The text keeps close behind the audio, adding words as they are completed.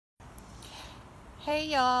Hey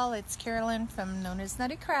y'all, it's Carolyn from Nona's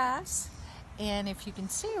Nutty Crafts, and if you can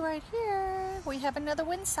see right here, we have another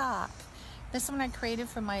windsock. This one I created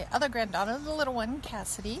for my other granddaughter, the little one,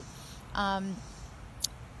 Cassidy, and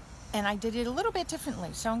I did it a little bit differently,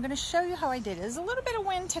 so I'm going to show you how I did it. There's a little bit of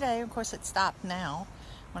wind today, of course it stopped now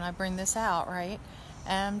when I bring this out, right,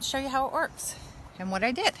 and show you how it works and what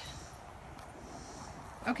I did.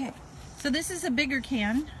 Okay, so this is a bigger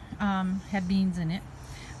can, had beans in it.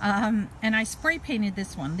 And I spray painted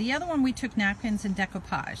this one. The other one we took napkins and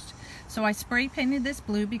decoupaged. So I spray painted this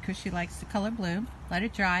blue because she likes the color blue. Let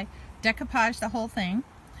it dry. Decoupaged the whole thing.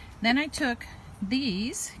 Then I took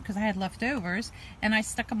these, because I had leftovers, and I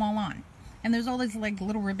stuck them all on. And there's all these like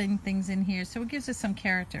little ribbon things in here, so it gives it some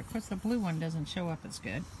character. Of course the blue one doesn't show up as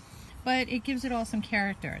good, but it gives it all some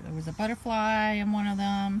character. There was a butterfly in one of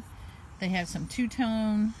them. They have some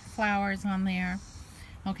two-tone flowers on there.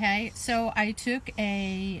 Okay, so I took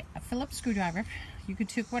a Phillips screwdriver. You could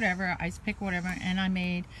take whatever, ice pick, whatever, and I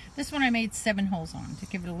made, this one I made 7 holes on to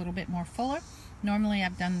give it a little bit more fuller. Normally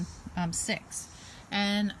I've done 6.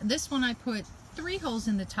 And this one I put 3 holes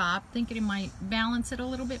in the top, thinking it might balance it a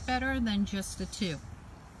little bit better than just the 2.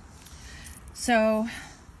 So,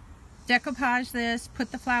 decoupage this,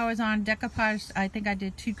 put the flowers on, decoupage, I think I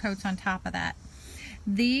did 2 coats on top of that.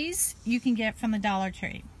 These you can get from the Dollar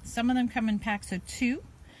Tree. Some of them come in packs of 2.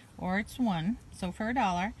 Or it's 1, so for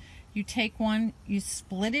 $1, you take one, you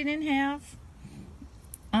split it in half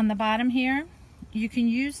on the bottom here. You can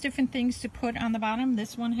use different things to put on the bottom.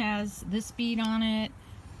 This one has this bead on it.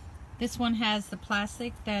 This one has the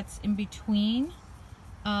plastic that's in between,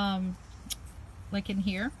 like in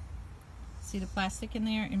here. See the plastic in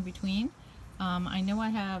there in between? I know I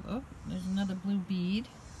have, oh, there's another blue bead.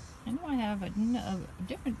 I know I have a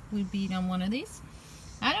different blue bead on one of these.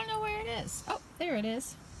 I don't know where it is. Oh, there it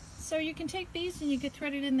is. So you can take these and you can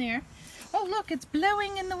thread it in there. Oh look, it's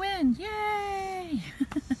blowing in the wind. Yay!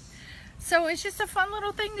 So it's just a fun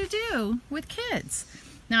little thing to do with kids.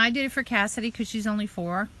 Now I did it for Cassidy because she's only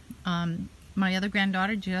 4. My other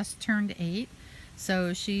granddaughter just turned 8.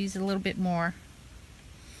 So she's a little bit more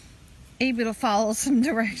able to follow some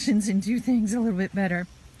directions and do things a little bit better.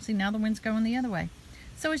 See, now the wind's going the other way.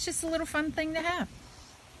 So it's just a little fun thing to have.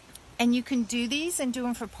 And you can do these and do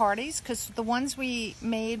them for parties, because the ones we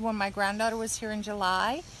made when my granddaughter was here in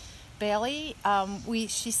July, Bailey,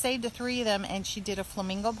 she saved 3 of them and she did a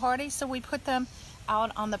flamingo party. So we put them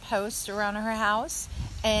out on the post around her house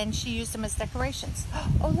and she used them as decorations.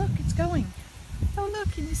 Oh look, it's going. Oh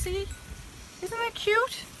look, can you see? Isn't that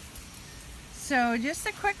cute? So just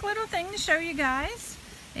a quick little thing to show you guys.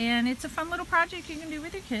 And it's a fun little project you can do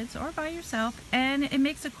with your kids or by yourself, and it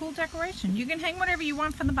makes a cool decoration. You can hang whatever you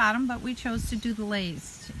want from the bottom, but we chose to do the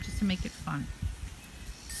lace just to make it fun.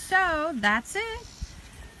 So that's it.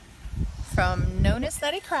 From Nona's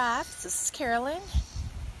Nutty Crafts, this is Carolyn.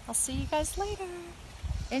 I'll see you guys later.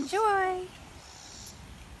 Enjoy!